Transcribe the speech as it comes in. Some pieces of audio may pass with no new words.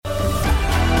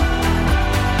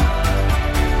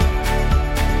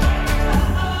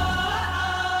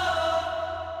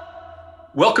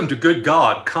Welcome to Good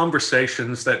God,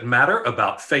 conversations that matter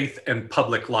about faith and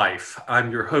public life. I'm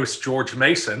your host, George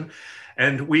Mason,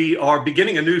 and we are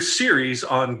beginning a new series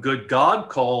on Good God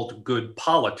called Good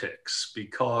Politics,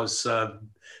 because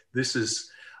this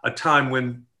is a time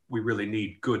when we really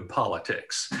need good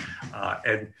politics.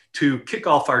 And to kick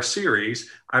off our series,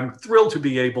 I'm thrilled to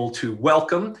be able to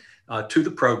welcome to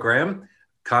the program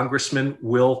Congressman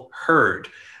Will Hurd.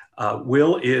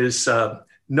 Will is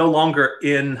no longer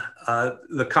in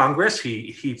the Congress.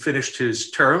 He finished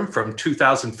his term from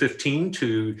 2015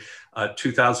 to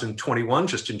 2021,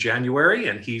 just in January,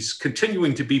 and he's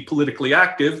continuing to be politically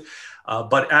active.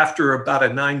 But after about a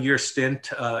 9-year stint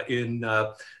in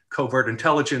covert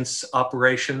intelligence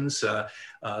operations,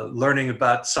 learning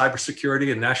about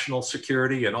cybersecurity and national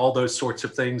security and all those sorts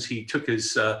of things, he took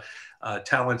his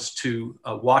talents to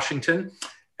Washington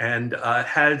and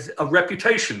had a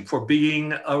reputation for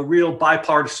being a real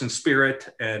bipartisan spirit.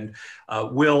 And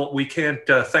Will, we can't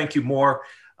thank you more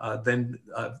than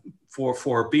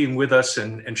for being with us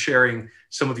and sharing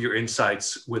some of your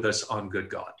insights with us on Good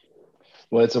God.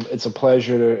 Well, it's a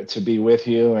pleasure to be with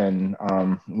you, and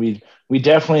we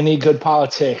definitely need good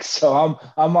politics. So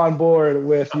I'm on board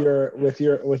with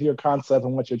your concept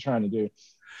and what you're trying to do.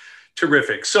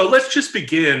 Terrific. So let's just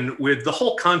begin with the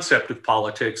whole concept of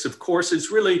politics. Of course,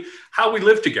 is really how we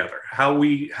live together, how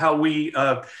we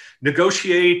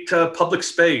negotiate public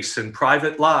space and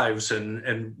private lives,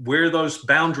 and where those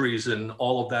boundaries and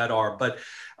all of that are. But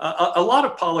a lot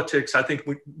of politics, I think,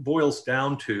 boils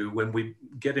down to, when we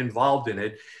get involved in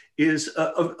it, is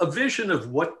a vision of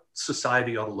what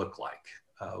society ought to look like.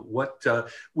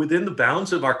 Within the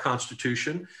bounds of our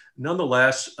Constitution,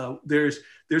 nonetheless,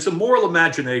 there's a moral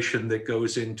imagination that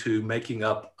goes into making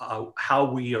up how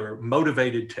we are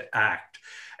motivated to act.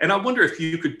 And I wonder if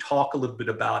you could talk a little bit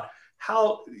about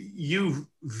how you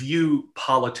view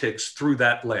politics through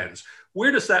that lens.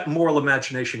 Where does that moral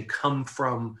imagination come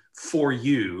from for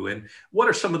you? And what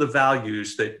are some of the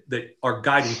values that are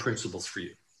guiding principles for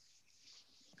you?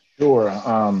 Sure.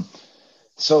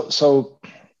 So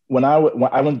when I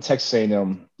went to Texas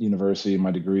A&M University,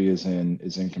 my degree is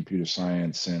in computer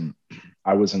science, and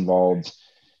I was involved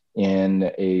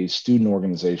in a student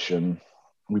organization.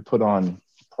 We put on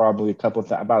probably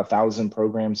about 1,000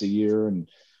 programs a year, and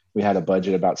we had a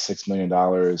budget about $6 million.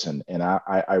 And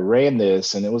I ran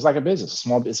this, and it was like a business,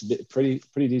 it's a pretty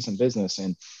decent business.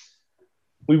 And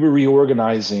we were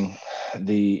reorganizing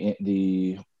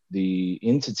the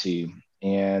entity,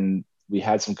 and we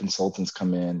had some consultants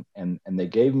come in, and they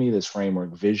gave me this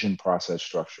framework: vision, process,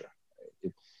 structure.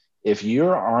 If you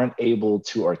aren't able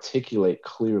to articulate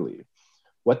clearly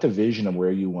what the vision of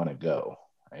where you want to go,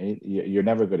 right, you're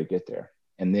never going to get there.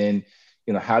 And then,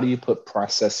 how do you put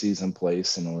processes in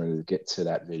place in order to get to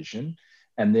that vision?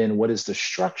 And then what is the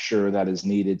structure that is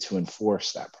needed to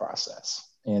enforce that process?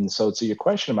 And so, to your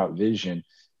question about vision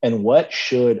and what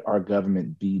should our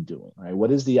government be doing, right?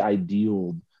 What is the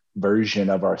ideal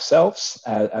version of ourselves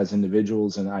as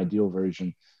individuals, and ideal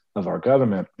version of our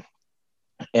government?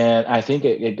 And I think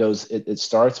it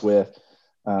starts with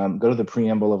go to the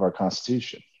preamble of our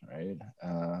Constitution, right?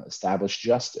 Establish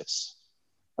justice.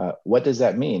 What does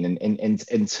that mean?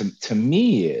 And to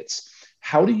me, it's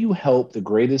how do you help the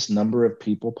greatest number of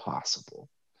people possible?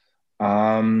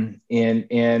 And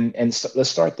so let's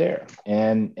start there.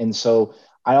 And so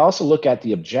I also look at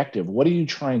the objective. What are you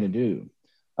trying to do?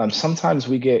 Sometimes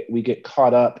we get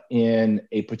caught up in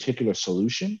a particular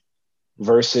solution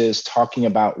versus talking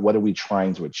about what are we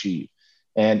trying to achieve.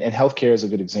 And healthcare is a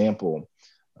good example.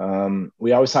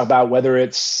 We always talk about whether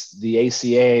it's the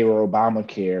ACA or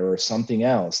Obamacare or something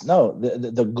else. No,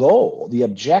 the goal, the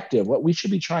objective, what we should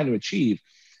be trying to achieve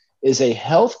is a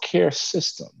healthcare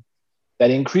system that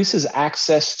increases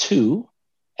access to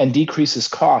and decreases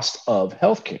cost of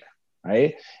healthcare,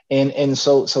 right? And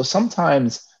so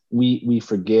sometimes we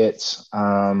forget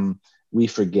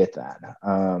that.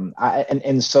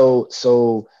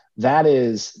 So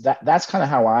that's kind of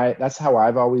how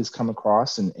I've always come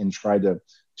across and tried to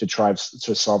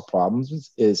solve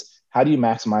problems, is how do you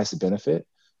maximize the benefit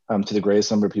to the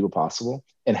greatest number of people possible,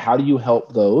 and how do you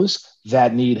help those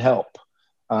that need help?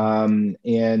 And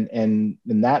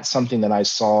that's something that I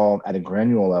saw at a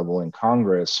granular level in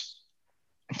Congress.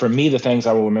 For me, the things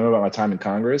I will remember about my time in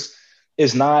Congress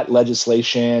is not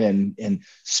legislation and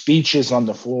speeches on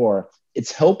the floor.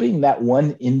 It's helping that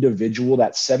one individual,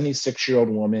 that 76-year-old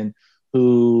woman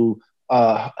who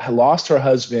lost her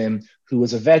husband, who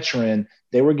was a veteran.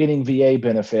 They were getting VA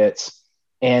benefits,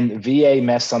 and VA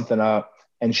messed something up,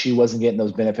 and she wasn't getting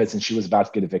those benefits, and she was about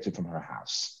to get evicted from her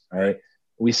house, right?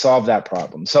 We solved that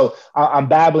problem. So I'm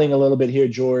babbling a little bit here,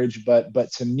 George, but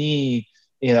to me,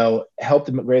 help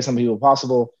the greatest number of people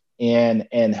possible,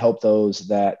 and help those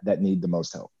that need the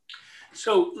most help.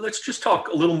 So let's just talk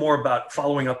a little more about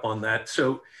following up on that.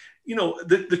 So,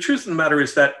 the truth of the matter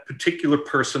is that particular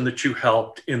person that you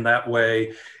helped in that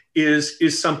way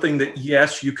is something that,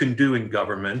 yes, you can do in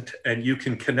government, and you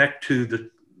can connect to the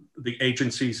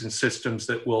agencies and systems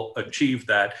that will achieve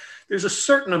that. There's a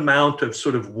certain amount of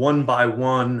sort of one by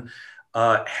one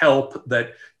help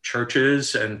that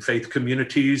churches and faith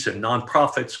communities and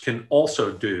nonprofits can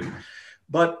also do.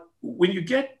 But when you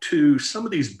get to some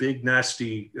of these big,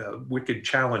 nasty, wicked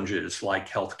challenges like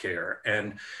healthcare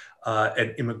and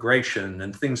immigration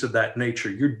and things of that nature,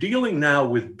 you're dealing now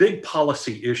with big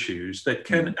policy issues that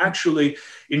can actually,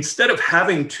 instead of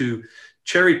having to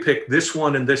cherry pick this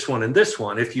one and this one and this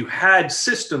one, if you had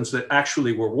systems that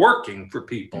actually were working for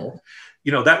people,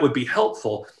 that would be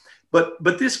helpful.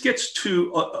 But this gets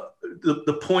to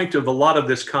the point of a lot of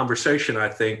this conversation, I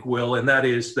think, Will, and that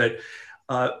is that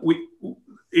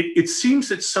it seems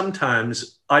that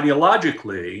sometimes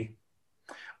ideologically,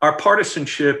 our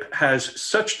partisanship has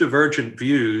such divergent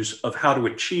views of how to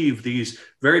achieve these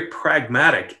very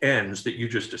pragmatic ends that you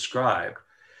just described,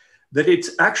 that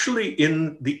it's actually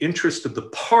in the interest of the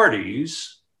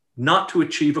parties not to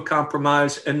achieve a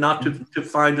compromise and not to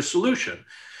find a solution.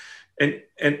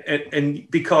 And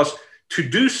because to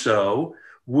do so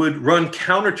would run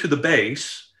counter to the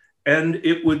base, and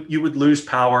you would lose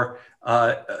power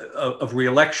of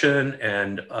reelection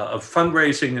and of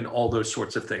fundraising and all those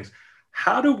sorts of things.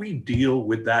 How do we deal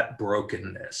with that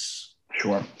brokenness?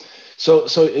 Sure.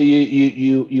 So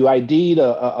you ID'd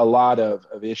a lot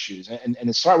of issues, and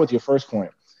to start with your first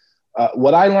point,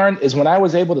 what I learned is when I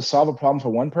was able to solve a problem for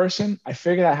one person, I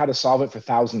figured out how to solve it for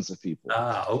thousands of people.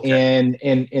 Okay.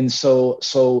 And so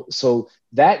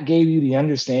that gave you the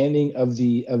understanding of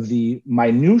the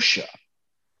minutia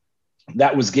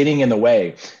that was getting in the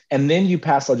way, and then you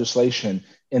pass legislation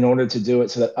in order to do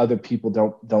it so that other people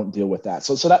don't deal with that.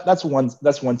 So that's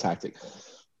one tactic.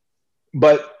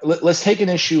 But let's take an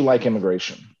issue like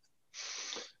immigration.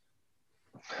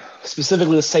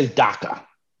 Specifically, let's say DACA,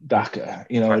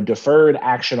 Right. Deferred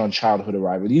Action on Childhood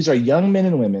Arrival. These are young men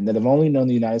and women that have only known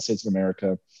the United States of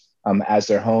America as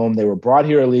their home. They were brought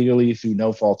here illegally through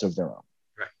no fault of their own.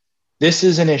 Right. This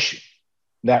is an issue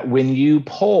that when you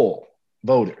poll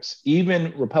voters,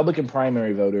 even Republican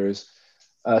primary voters,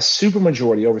 a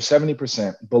supermajority, over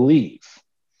 70%, believe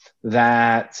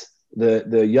that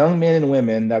the young men and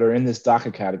women that are in this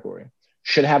DACA category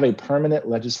should have a permanent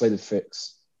legislative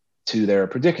fix to their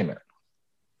predicament.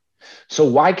 So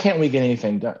why can't we get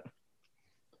anything done?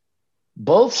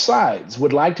 Both sides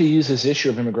would like to use this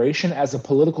issue of immigration as a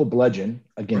political bludgeon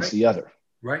against the other.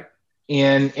 Right.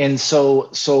 And so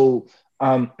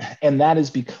that is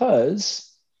because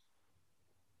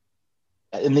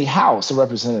in the House of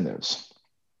Representatives,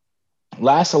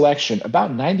 last election,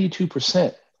 about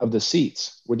 92% of the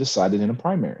seats were decided in a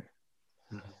primary.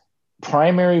 Mm-hmm.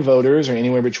 Primary voters are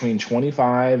anywhere between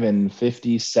 25 and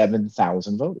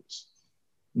 57,000 voters.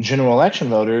 General election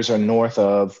voters are north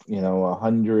of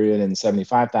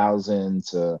 175,000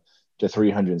 to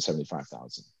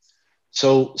 375,000.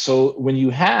 So when you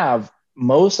have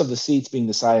most of the seats being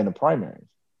decided in a primary,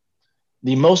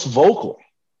 the most vocal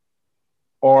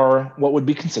are what would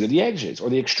be considered the exits or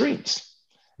the extremes.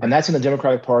 And that's in the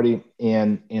Democratic Party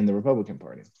and in the Republican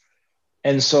Party.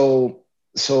 And so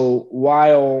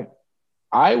while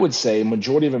I would say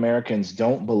majority of Americans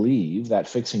don't believe that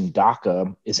fixing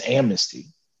DACA is amnesty,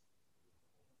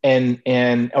 and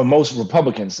most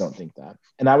Republicans don't think that.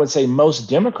 And I would say most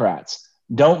Democrats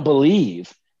don't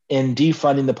believe in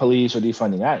defunding the police or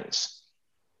defunding ICE.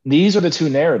 These are the two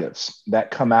narratives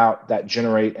that come out that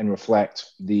generate and reflect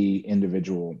the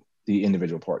individual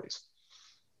parties.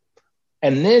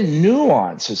 And then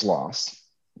nuance is lost,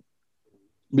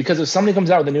 because if somebody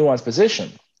comes out with a nuanced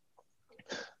position,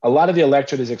 a lot of the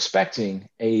electorate is expecting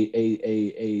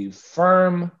a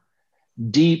firm,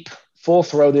 deep,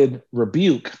 full-throated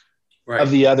rebuke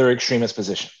of the other extremist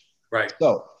position. Right.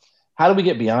 So how do we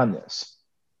get beyond this?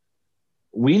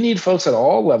 We need folks at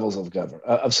all levels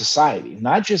of society,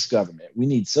 not just government. We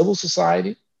need civil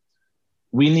society.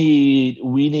 We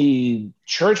need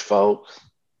church folk.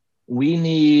 We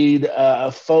need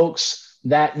folks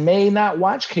that may not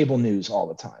watch cable news all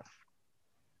the time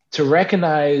to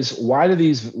recognize why do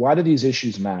these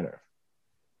issues matter.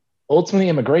 Ultimately,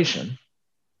 immigration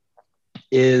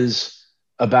is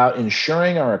about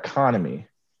ensuring our economy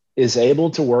is able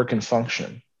to work and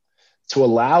function to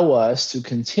allow us to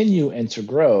continue and to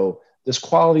grow this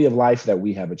quality of life that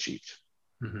we have achieved.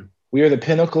 Mm-hmm. We are the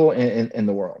pinnacle in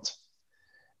the world.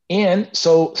 And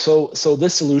so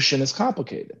this solution is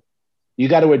complicated. You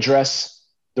got to address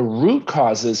the root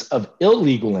causes of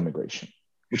illegal immigration,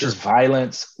 which is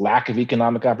violence, lack of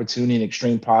economic opportunity, and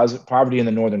extreme poverty in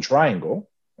the Northern Triangle,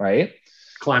 right?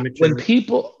 Climate change.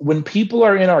 When people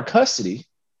are in our custody,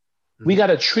 we got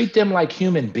to treat them like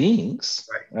human beings,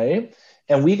 right?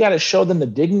 And we got to show them the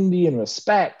dignity and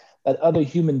respect that other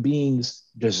human beings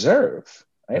deserve,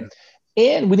 right?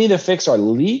 And we need to fix our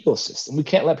legal system. We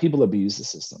can't let people abuse the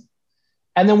system.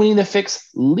 And then we need to fix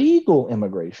legal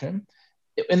immigration.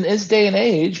 In this day and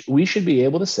age, we should be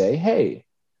able to say, hey,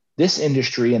 this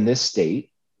industry in this state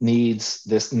needs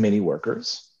this many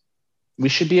workers. We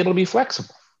should be able to be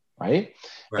flexible, right?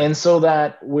 And so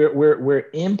that we're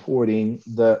importing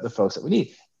the folks that we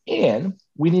need. And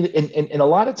we need, and a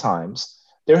lot of times,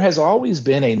 there has always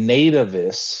been a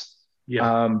nativist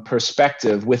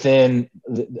perspective within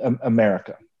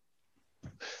America.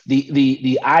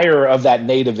 The ire of that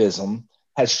nativism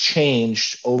has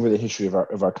changed over the history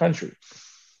of our country.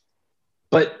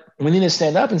 But we need to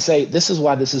stand up and say, this is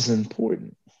why this is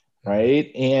important,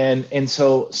 right? And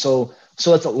so it's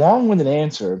a long-winded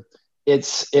answer.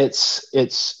 It's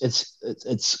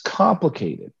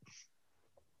complicated.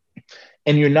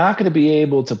 And you're not going to be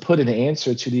able to put an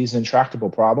answer to these intractable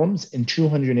problems in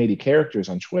 280 characters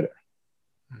on Twitter,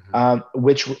 but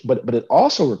it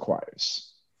also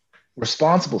requires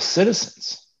responsible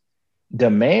citizens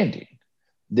demanding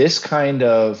this kind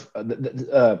of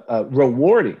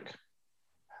rewarding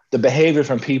the behavior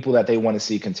from people that they want to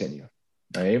see continue.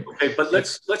 Right? Okay, but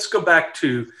let's go back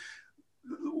to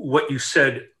what you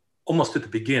said almost at the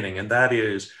beginning, and that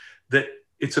is that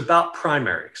it's about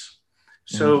primaries.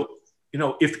 So,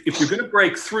 if you're going to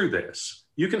break through this,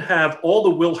 you can have all the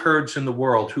Will Hurds in the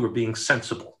world who are being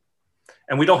sensible.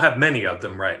 And we don't have many of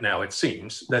them right now, it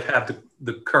seems, that have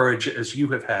the courage, as you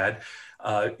have had,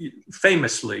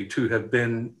 famously to have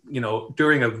been,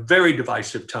 during a very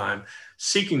divisive time,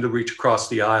 seeking to reach across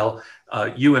the aisle.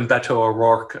 You and Beto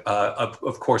O'Rourke,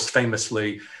 of course,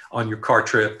 famously on your car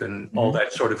trip and all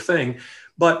that sort of thing.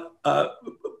 But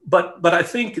I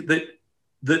think that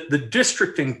the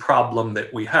districting problem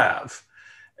that we have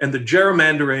and the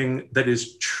gerrymandering that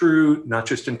is true, not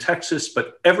just in Texas,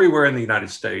 but everywhere in the United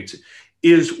States,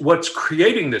 is what's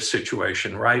creating this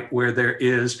situation, right? Where there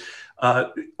is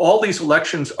all these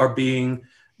elections are being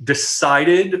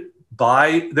decided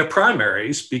by the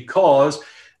primaries because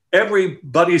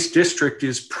everybody's district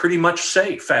is pretty much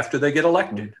safe after they get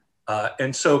elected.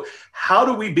 And so how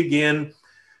do we begin,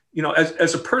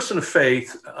 as a person of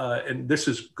faith, and this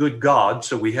is good God,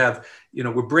 so we have,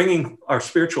 we're bringing our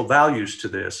spiritual values to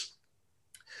this,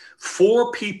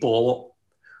 for people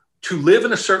to live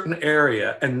in a certain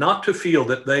area and not to feel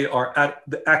that they are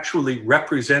actually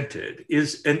represented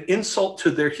is an insult to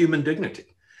their human dignity.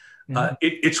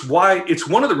 It's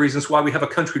one of the reasons why we have a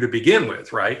country to begin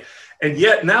with, right? And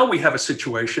yet now we have a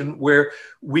situation where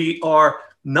we are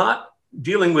not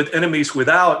dealing with enemies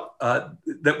without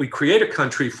that we create a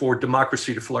country for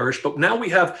democracy to flourish, but now we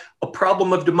have a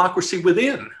problem of democracy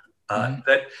within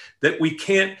that we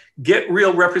can't get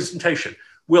real representation.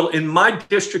 Well, in my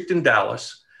district in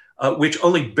Dallas, which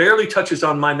only barely touches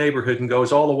on my neighborhood and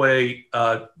goes all the way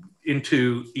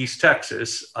into East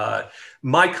Texas,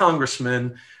 my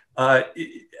congressman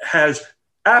has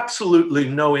absolutely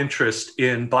no interest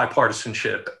in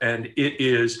bipartisanship, and it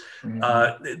is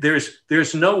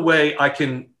there's no way I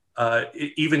can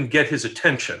even get his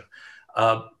attention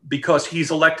because he's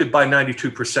elected by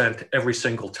 92% every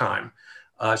single time.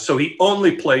 So he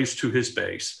only plays to his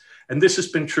base. And this has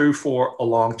been true for a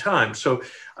long time. So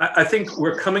I think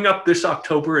we're coming up this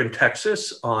October in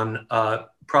Texas on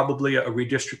probably a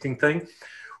redistricting thing.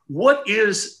 What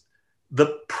is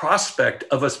the prospect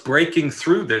of us breaking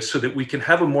through this so that we can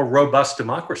have a more robust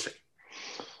democracy?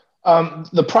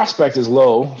 The prospect is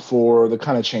low for the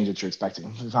kind of change that you're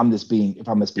expecting, if I'm just being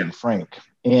frank.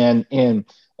 And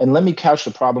let me couch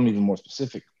the problem even more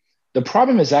specific. The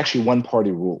problem is actually one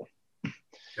party rule.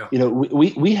 Yeah.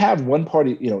 We have one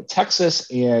party,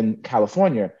 Texas and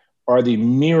California are the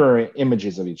mirror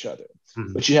images of each other,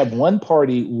 but you have one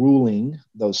party ruling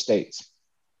those states.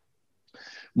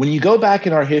 When you go back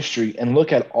in our history and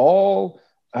look at all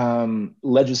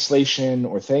legislation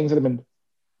or things that have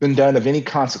been done of any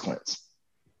consequence,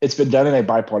 it's been done in a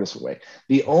bipartisan way.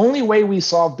 The only way we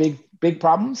solve big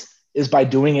problems is by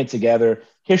doing it together.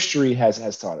 History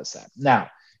has taught us that.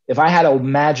 Now, if I had a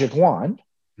magic wand,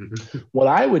 what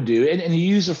I would do, and you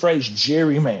use the phrase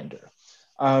gerrymander,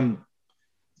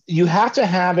 you have to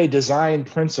have a design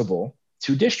principle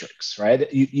to districts, right?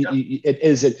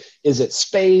 Is it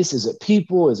space? Is it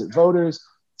people? Is it voters?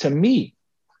 To me,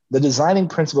 the designing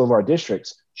principle of our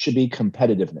districts should be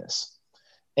competitiveness.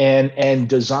 and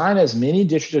design as many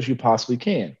districts as you possibly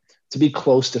can to be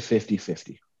close to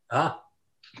 50-50.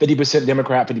 50%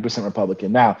 Democrat, 50%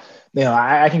 Republican. Now,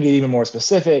 I can get even more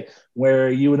specific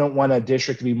where you don't want a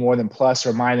district to be more than plus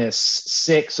or minus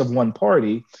 6 of one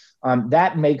party.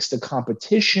 That makes the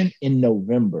competition in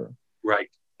November, right?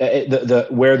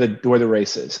 Where the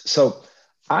race is. So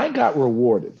I got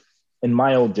rewarded in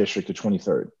my old district, the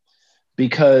 23rd,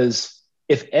 because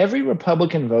if every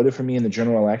Republican voted for me in the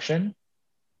general election,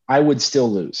 I would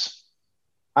still lose.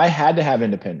 I had to have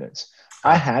independents.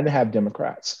 I had to have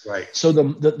Democrats. Right. So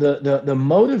the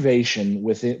motivation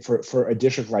with it for a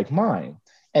district like mine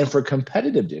and for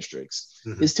competitive districts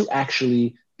is to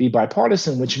actually be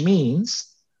bipartisan, which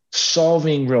means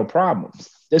solving real problems.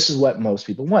 This is what most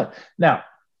people want. Now,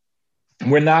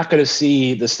 we're not going to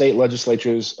see the state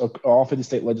legislatures, all 50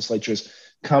 state legislatures,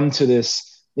 come to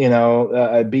this,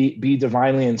 be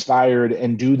divinely inspired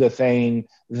and do the thing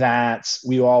that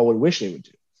we all would wish they would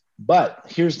do. But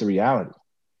here's the reality.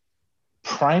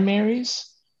 Primaries,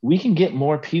 we can get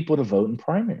more people to vote in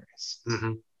primaries.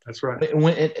 That's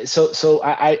right. So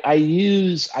I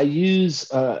use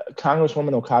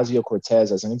Congresswoman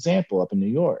Ocasio-Cortez as an example up in New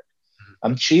York.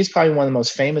 She's probably one of the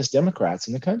most famous Democrats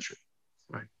in the country.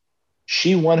 Right.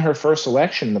 She won her first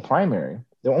election in the primary.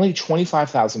 There were only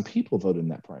 25,000 people voted in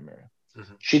that primary.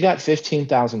 She got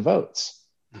 15,000 votes.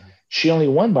 She only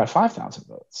won by 5,000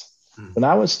 votes. When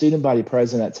I was student body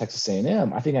president at Texas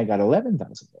A&M, I think I got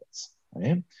 11,000 votes.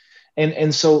 Right?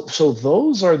 And so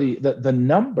those are the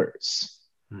numbers.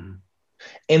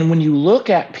 And when you look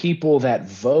at people that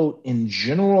vote in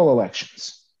general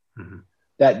elections,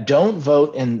 that don't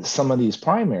vote in some of these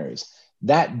primaries,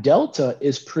 that delta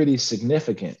is pretty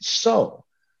significant. So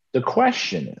the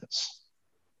question is,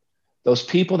 those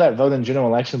people that vote in general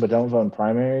election but don't vote in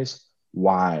primaries,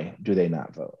 why do they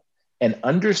not vote? And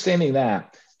understanding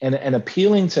that and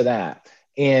appealing to that,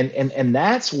 and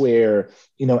that's where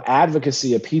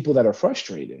advocacy of people that are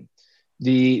frustrated,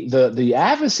 the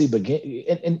advocacy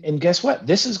begin. And guess what?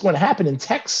 This is going to happen in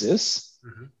Texas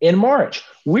in March.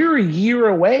 We're a year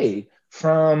away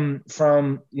from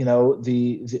the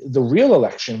real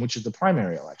election, which is the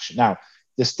primary election. Now,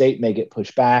 this date may get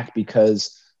pushed back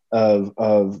because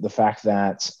of the fact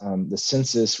that the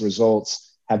census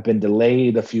results have been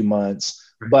delayed a few months,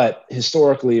 but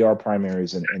historically our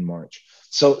primaries in March.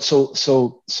 So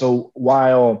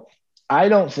while I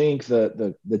don't think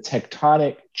the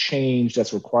tectonic change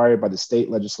that's required by the state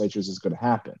legislatures is going to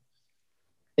happen,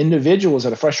 individuals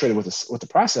that are frustrated with the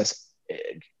process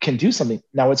can do something.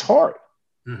 Now, it's hard.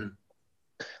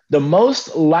 The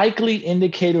most likely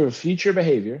indicator of future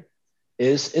behavior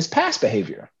is past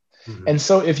behavior. And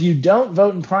so if you don't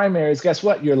vote in primaries, guess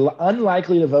what? You're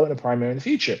unlikely to vote in a primary in the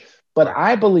future. But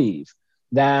I believe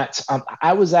that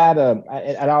I was at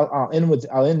and I'll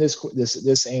end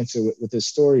this answer with this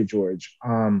story, George.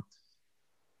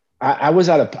 I was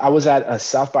at a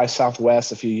South by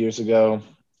Southwest a few years ago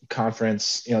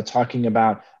conference, talking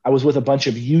about, I was with a bunch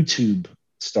of YouTube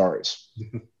stars.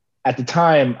 At the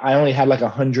time, I only had like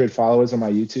 100 followers on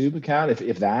my YouTube account,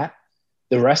 if that.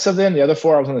 The rest of them, the other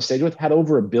 4 I was on the stage with, had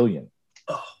over 1 billion.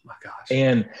 Oh my gosh!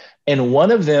 And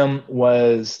one of them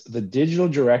was the digital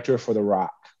director for The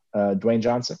Rock, Dwayne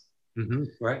Johnson.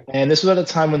 Right. And this was at a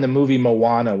time when the movie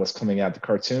Moana was coming out, the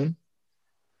cartoon.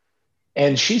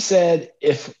 And she said,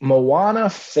 if Moana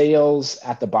fails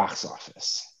at the box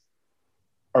office,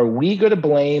 are we going to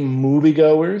blame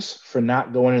moviegoers for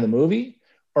not going to the movie?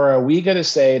 Or are we going to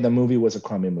say the movie was a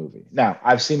crummy movie? Now,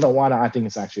 I've seen Moana. I think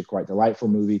it's actually a quite delightful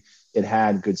movie. It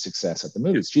had good success at the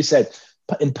movies. She said,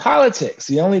 in politics,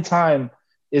 the only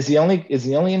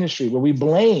industry where we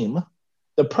blame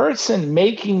the person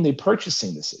making the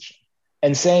purchasing decision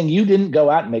and saying you didn't go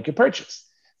out and make a purchase.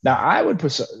 Now, I would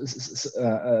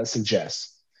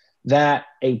suggest that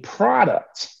a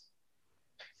product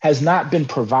has not been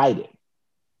provided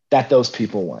that those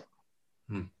people want.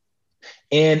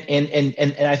 And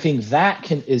I think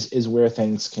that is where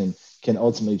things can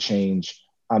ultimately change,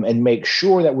 and make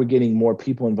sure that we're getting more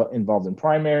people involved in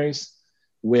primaries,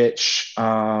 which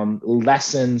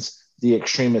lessens the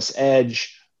extremist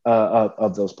edge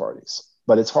of those parties.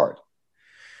 But it's hard.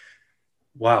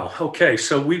 Wow. Okay.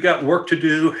 So we've got work to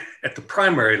do at the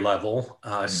primary level,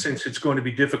 since it's going to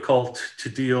be difficult to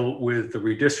deal with the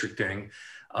redistricting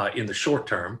in the short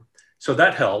term. So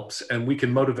that helps, and we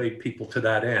can motivate people to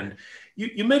that end.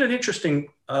 You made an interesting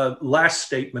last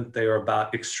statement there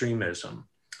about extremism.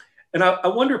 And I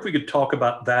wonder if we could talk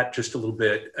about that just a little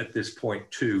bit at this point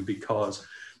too, because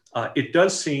it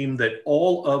does seem that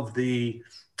all of the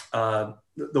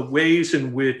ways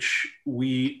in which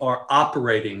we are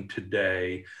operating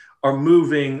today are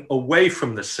moving away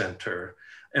from the center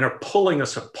and are pulling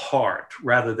us apart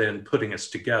rather than putting us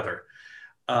together.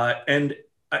 I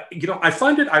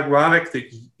find it ironic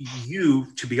that you,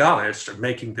 to be honest, are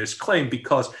making this claim,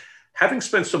 because having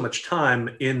spent so much time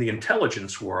in the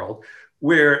intelligence world,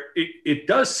 where it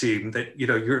does seem that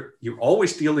you're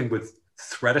always dealing with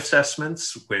threat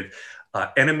assessments, with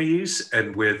enemies,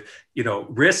 and with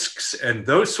risks and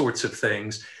those sorts of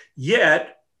things,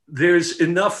 yet there's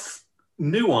enough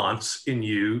nuance in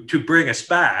you to bring us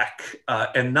back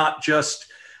and not just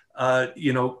kind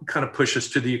of push us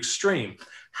to the extreme.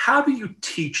 How do you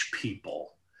teach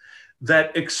people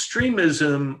that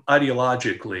extremism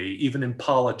ideologically, even in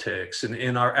politics and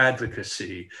in our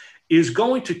advocacy, is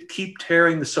going to keep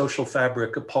tearing the social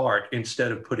fabric apart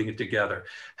instead of putting it together?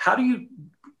 How do you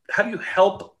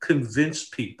help convince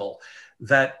people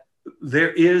that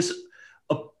there is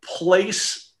a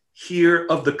place here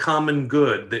of the common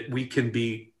good that we can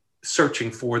be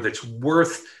searching for, that's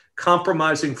worth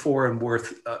compromising for and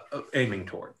worth aiming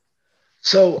toward?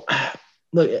 So,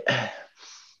 look,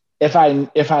 if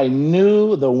I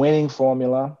knew the winning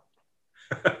formula,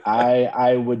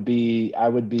 I would be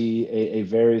a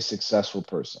very successful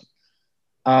person.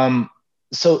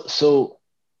 So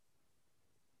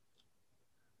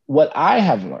what I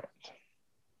have learned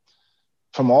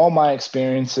from all my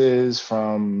experiences,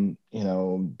 from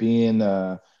growing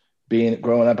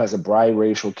up as a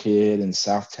biracial kid in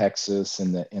South Texas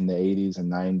in the 80s and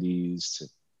 90s, to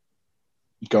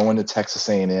going to Texas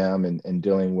A&M and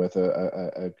dealing with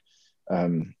a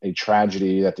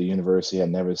tragedy that the university had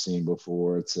never seen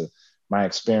before, to my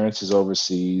experiences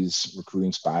overseas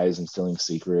recruiting spies and stealing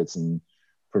secrets and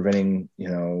preventing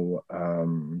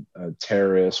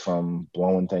terrorists from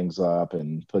blowing things up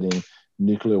and putting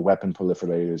nuclear weapon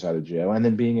proliferators out of jail, and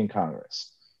then being in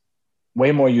Congress.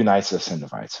 Way more unites us than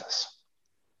divides us.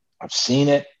 I've seen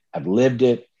it. I've lived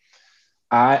it.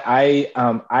 I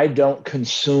don't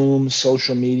consume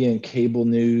social media and cable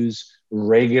news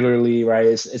regularly, right?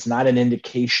 It's not an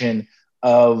indication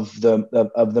of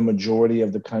the majority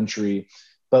of the country.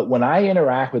 But when I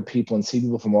interact with people and see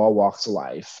people from all walks of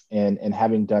life, and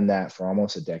having done that for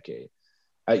almost a decade,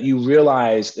 you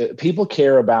realize that people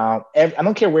care about, I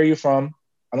don't care where you're from.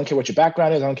 I don't care what your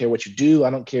background is. I don't care what you do. I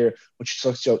don't care what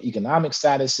your socioeconomic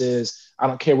status is. I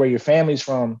don't care where your family's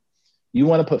from. You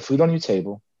want to put food on your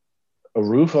table, a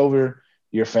roof over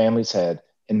your family's head,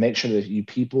 and make sure that you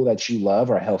people that you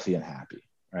love are healthy and happy,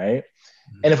 right?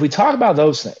 Mm-hmm. And if we talk about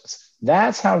those things,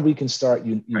 that's how we can start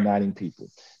uniting people.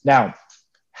 Now,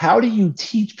 how do you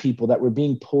teach people that we're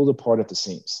being pulled apart at the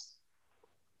seams?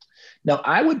 Now,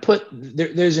 I would put,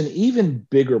 there's an even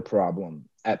bigger problem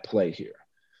at play here.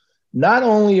 Not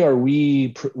only are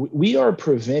we are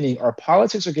preventing, our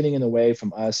politics are getting in the way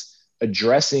from us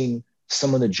addressing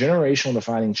some of the generational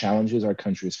defining challenges our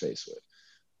country is faced with.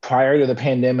 Prior to the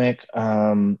pandemic,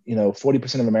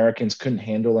 40% of Americans couldn't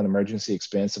handle an emergency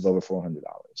expense of over $400.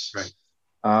 Right.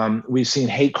 We've seen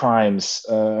hate crimes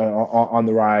on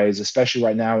the rise, especially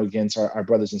right now against our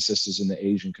brothers and sisters in the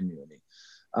Asian community.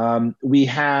 We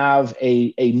have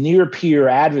a near peer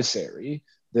adversary,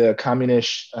 the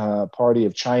Communist Party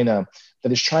of China,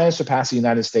 that is trying to surpass the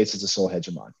United States as a sole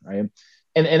hegemon, right?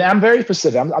 And I'm very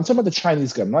specific. I'm talking about the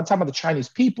Chinese government. I'm not talking about the Chinese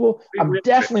people. I'm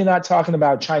definitely not talking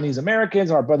about Chinese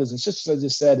Americans, our brothers and sisters, I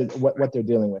just said, and what they're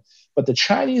dealing with. But the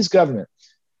Chinese government,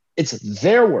 it's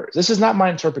their words. This is not my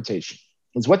interpretation.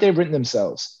 It's what they've written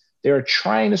themselves. They are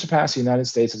trying to surpass the United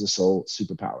States as a sole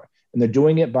superpower. And they're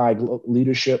doing it by global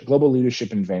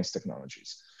leadership in advanced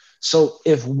technologies. So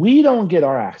if we don't get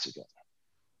our act together,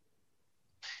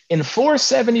 in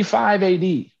 475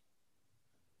 AD,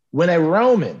 when a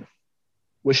Roman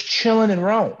was chilling in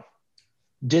Rome,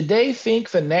 did they think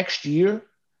the next year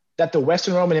that the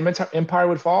Western Roman Empire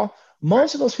would fall?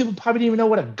 Most of those people probably didn't even know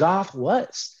what a Goth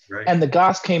was. Right. And the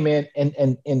Goths came in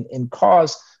and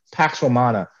caused Pax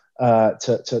Romana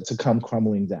to come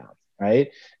crumbling down,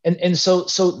 right? And so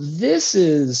this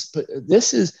is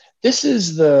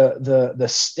the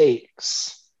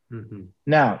stakes. Mm-hmm.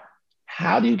 Now,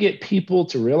 how do you get people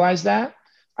to realize that?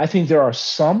 I think there are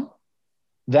some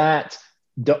that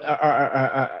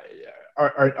are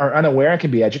unaware and can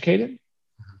be educated.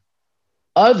 Mm-hmm.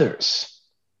 Others,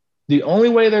 the only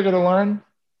way they're going to learn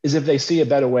is if they see a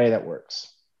better way that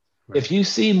works. Right. If you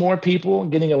see more people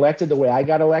getting elected the way I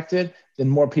got elected, then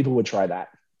more people would try that,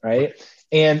 right?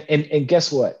 And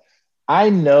guess what? I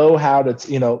know how to,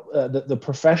 the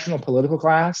professional political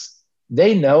class,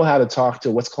 they know how to talk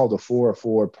to what's called a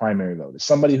 4-4 primary voter,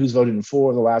 somebody who's voted in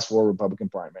 4 of the last 4 Republican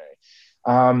primary.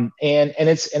 And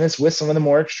it's with some of the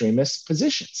more extremist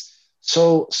positions.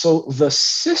 So the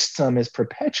system is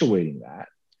perpetuating that.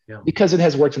 because it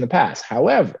has worked in the past.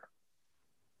 However,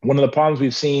 one of the problems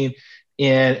we've seen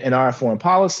in our foreign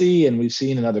policy and we've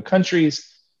seen in other countries,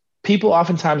 people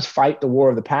oftentimes fight the war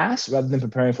of the past rather than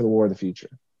preparing for the war of the future.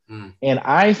 And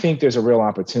I think there's a real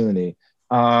opportunity.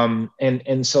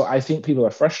 And so I think people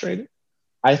are frustrated.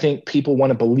 I think people want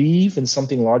to believe in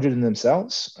something larger than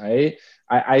themselves, right?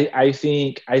 I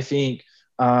think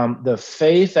the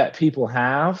faith that people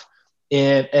have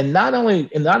and not only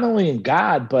in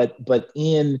God, but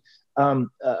in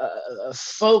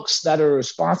folks that are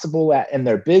responsible in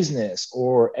their business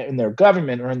or in their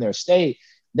government or in their state,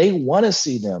 they want to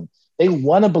see them. They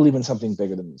want to believe in something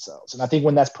bigger than themselves. And I think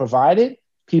when that's provided,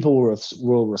 people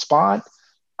will respond.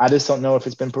 I just don't know if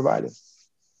it's been provided.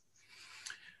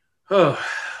 Oh,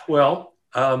 well,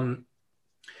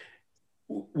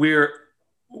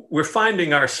 we're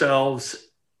finding ourselves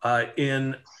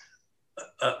in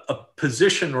a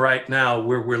position right now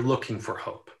where we're looking for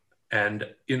hope. And,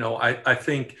 I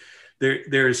think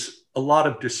there's a lot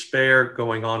of despair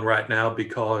going on right now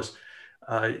because,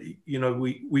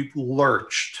 we've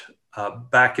lurched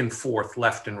back and forth,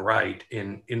 left and right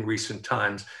in recent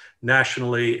times,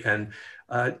 nationally and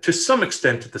to some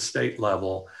extent at the state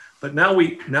level. But now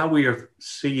we are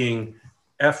seeing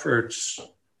efforts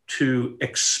to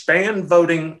expand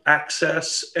voting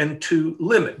access and to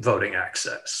limit voting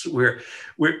access. We're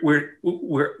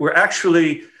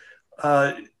actually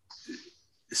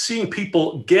seeing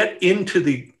people get into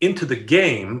the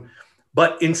game,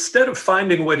 but instead of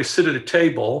finding a way to sit at a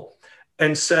table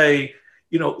and say,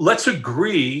 let's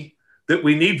agree that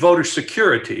we need voter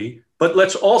security, but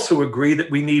let's also agree that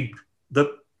we need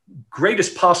the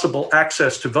greatest possible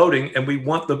access to voting and we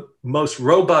want the most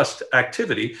robust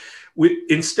activity.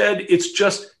 Instead, it's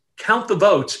just count the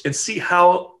votes and see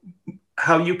how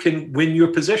you can win your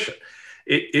position.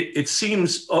 It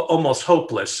seems almost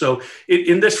hopeless. So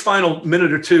in this final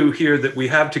minute or two here that we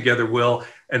have together, Will,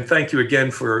 and thank you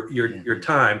again for your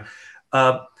time.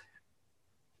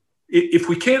 If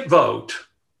we can't vote,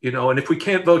 and if we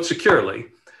can't vote securely,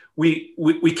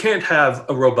 we can't have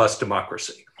a robust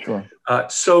democracy. Sure.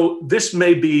 So this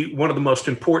may be one of the most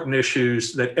important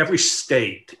issues that every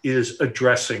state is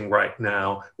addressing right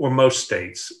now, or most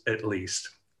states at least.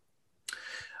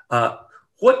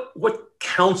 What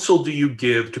counsel do you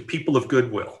give to people of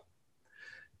goodwill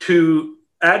to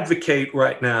advocate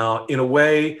right now in a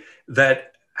way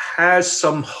that has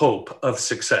some hope of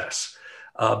success?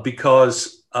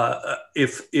 Because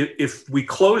if we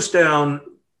close down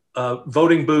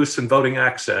voting booths and voting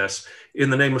access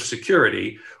in the name of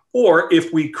security, or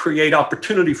if we create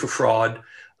opportunity for fraud,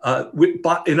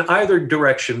 in either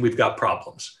direction, we've got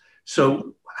problems.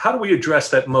 So how do we address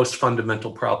that most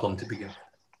fundamental problem to begin?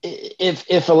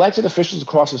 If elected officials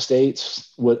across the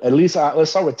states would, at least let's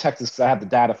start with Texas because I have the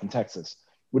data from Texas,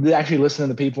 would they actually listen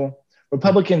to the people?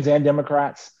 Republicans and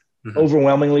Democrats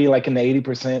overwhelmingly, like in the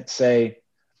 80%, say,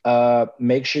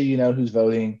 make sure you know who's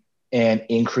voting and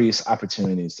increase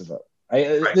opportunities to vote.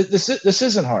 Right? This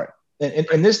isn't hard.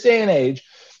 In this day and age,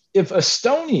 if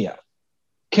Estonia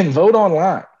can vote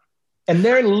online and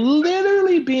they're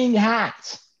literally being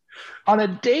hacked on a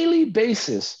daily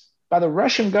basis by the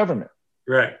Russian government,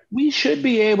 right, we should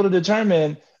be able to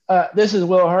determine this is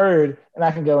Will Hurd and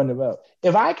I can go in to vote.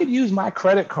 If I could use my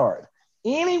credit card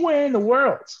anywhere in the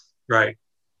world, right,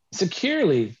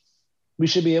 securely, we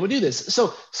should be able to do this. So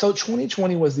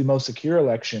 2020 was the most secure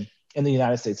election in the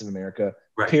United States of America,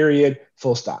 right. Period,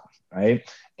 full stop, right?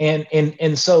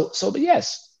 And so, but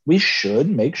yes, we should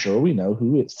make sure we know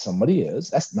who somebody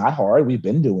is. That's not hard. We've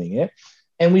been doing it.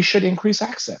 And we should increase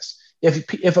access.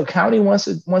 If a county wants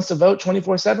to vote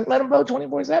 24/7, let them vote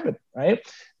 24/7, right?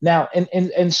 Now,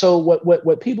 and so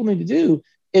what people need to do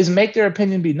is make their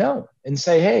opinion be known and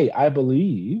say, hey, I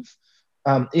believe,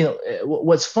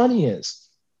 what's funny is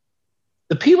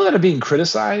the people that are being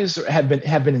criticized or have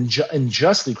been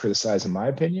unjustly criticized, in my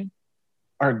opinion,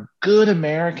 are good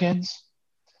Americans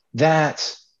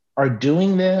that are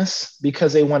doing this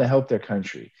because they want to help their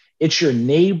country. It's your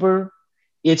neighbor.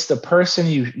 It's the person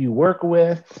you work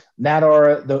with, that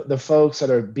are the folks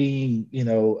that are being,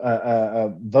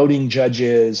 voting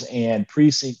judges and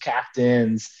precinct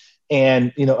captains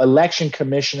and, election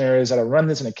commissioners that are run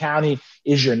this in a county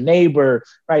is your neighbor,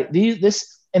 right?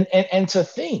 And to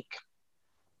think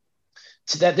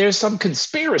that there's some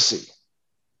conspiracy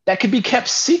that could be kept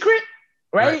secret,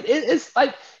 right? It's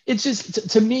like, it's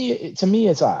just, to me,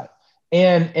 it's odd.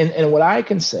 And what I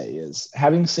can say is,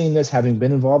 having seen this, having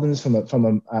been involved in this from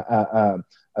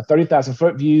a 30,000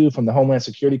 foot view from the Homeland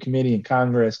Security Committee in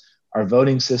Congress, our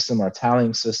voting system, our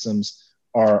tallying systems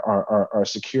are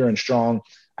secure and strong.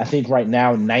 I think right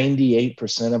now,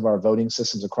 98% of our voting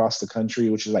systems across the country,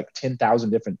 which is like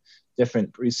 10,000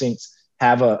 different precincts,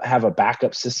 have a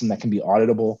backup system that can be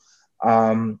auditable.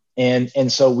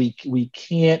 And so we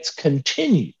can't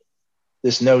continue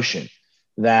this notion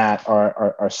that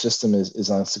our system is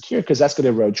unsecure, because that's going to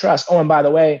erode trust. Oh, and by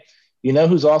the way, you know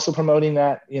who's also promoting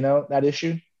that, that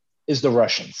issue is the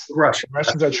Russians. The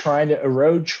Russians are trying to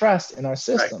erode trust in our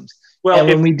systems. Right. Well, and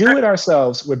when we do it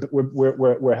ourselves,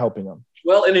 we're helping them.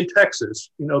 Well, and in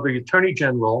Texas, the Attorney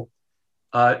General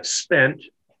spent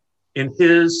in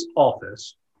his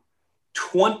office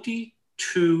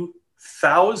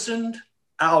 22,000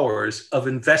 hours of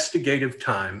investigative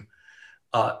time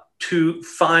to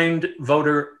find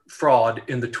voter fraud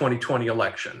in the 2020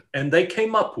 election. And they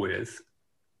came up with,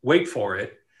 wait for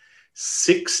it,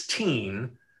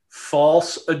 16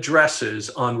 false addresses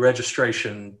on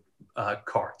registration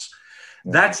cards.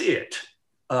 That's it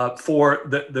for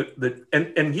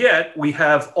and yet we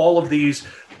have all of these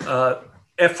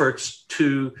efforts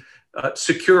to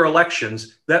secure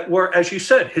elections that were, as you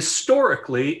said,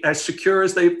 historically as secure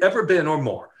as they've ever been or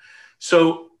more.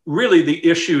 So really the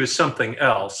issue is something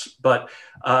else. But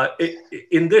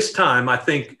in this time, I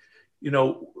think,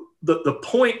 the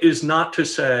point is not to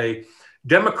say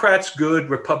Democrats good,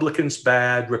 Republicans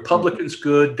bad, Republicans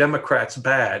good, Democrats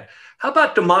bad. How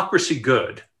about democracy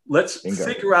good? Let's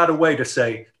figure out a way to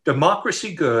say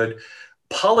democracy good,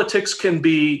 politics can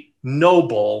be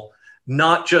noble,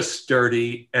 not just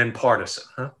dirty and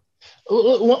partisan.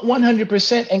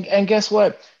 100%. And guess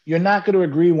what? You're not going to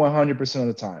agree 100% of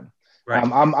the time. Right.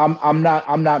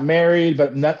 I'm not married,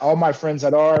 but not all my friends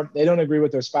that are, they don't agree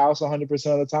with their spouse 100%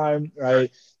 of the time.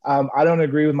 Right. I don't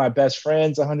agree with my best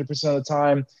friends 100% of the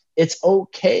time. It's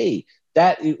okay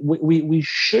that we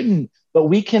shouldn't, but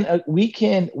we can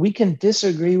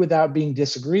disagree without being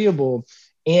disagreeable,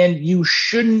 and you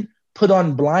shouldn't put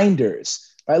on blinders.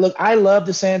 Right? Look, I love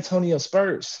the San Antonio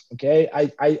Spurs. Okay,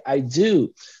 I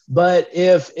do. But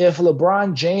if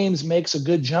LeBron James makes a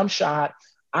good jump shot,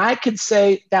 I could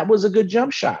say that was a good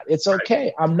jump shot. It's okay.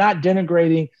 Right. I'm not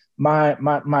denigrating my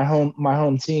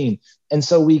home team, and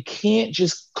so we can't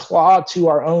just claw to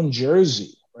our own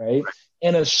jersey, right?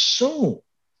 And assume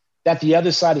that the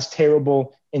other side is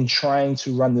terrible in trying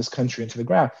to run this country into the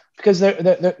ground, because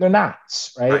they're not,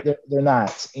 right? They're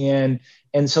not, and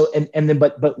so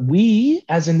but we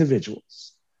as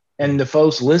individuals and the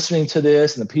folks listening to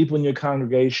this and the people in your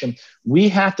congregation, we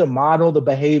have to model the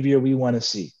behavior we want to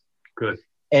see. Good.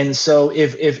 And so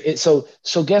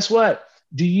so guess what?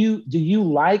 Do you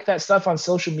like that stuff on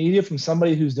social media from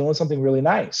somebody who's doing something really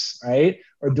nice, right?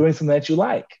 Or doing something that you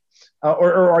like?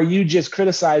 Or are you just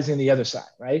criticizing the other side,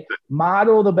 right?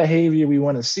 Model the behavior we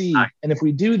want to see. And if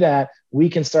we do that, we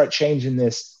can start changing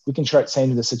this. We can start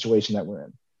changing the situation that we're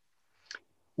in.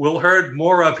 Will Hurd,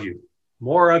 more of you.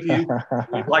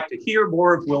 We'd like to hear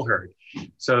more of Will Hurd.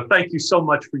 So thank you so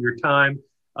much for your time.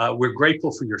 We're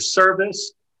grateful for your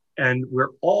service. And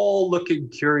we're all looking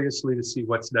curiously to see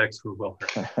what's next for Will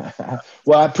Hurd.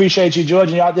 Well, I appreciate you, George.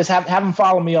 And y'all just have them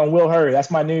follow me on Will Hurd.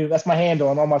 That's my handle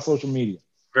on all my social media.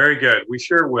 Very good. We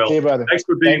sure will. Hey, brother. Thanks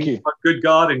for being a good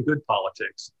God and good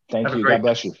politics. Thank you. God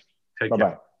bless you.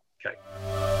 Bye-bye. Okay.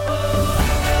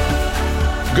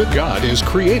 Good God is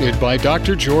created by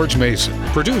Dr. George Mason,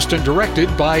 produced and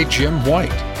directed by Jim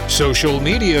White. Social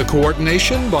media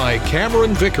coordination by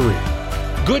Cameron Vickery.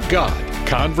 Good God,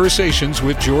 Conversations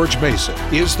with George Mason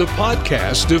is the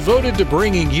podcast devoted to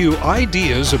bringing you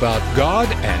ideas about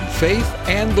God and faith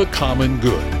and the common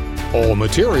good. All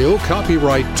material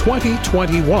copyright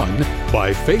 2021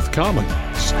 by Faith Commons.